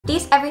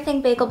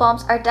Everything Bagel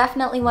Bombs are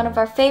definitely one of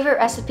our favorite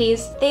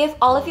recipes. They have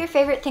all of your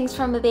favorite things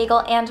from a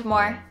bagel and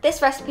more.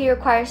 This recipe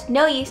requires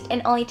no yeast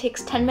and only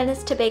takes 10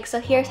 minutes to bake, so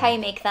here's how you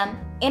make them.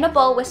 In a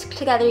bowl, whisk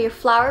together your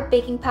flour,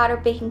 baking powder,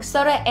 baking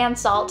soda, and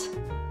salt.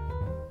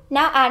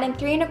 Now add in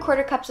 3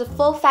 1/4 cups of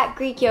full-fat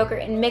Greek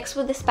yogurt and mix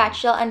with the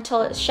spatula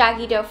until a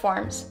shaggy dough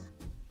forms.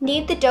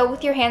 Knead the dough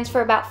with your hands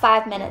for about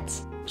 5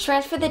 minutes.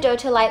 Transfer the dough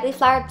to a lightly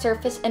floured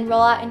surface and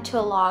roll out into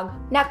a log.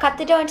 Now cut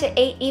the dough into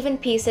 8 even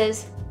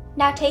pieces.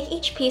 Now take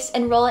each piece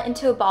and roll it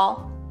into a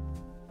ball.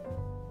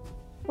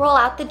 Roll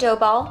out the dough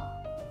ball.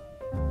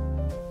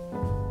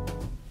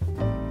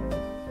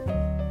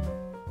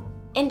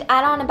 And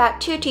add on about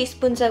 2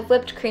 teaspoons of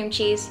whipped cream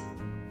cheese.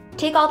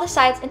 Take all the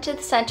sides into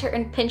the center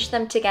and pinch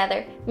them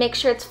together. Make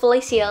sure it's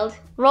fully sealed.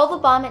 Roll the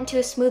bomb into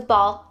a smooth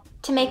ball.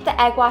 To make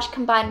the egg wash,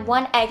 combine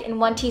 1 egg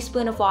and 1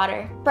 teaspoon of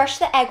water. Brush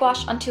the egg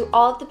wash onto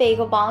all of the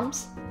bagel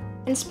bombs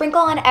and sprinkle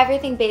on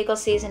everything bagel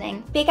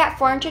seasoning. Bake at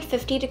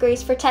 450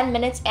 degrees for 10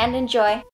 minutes and enjoy.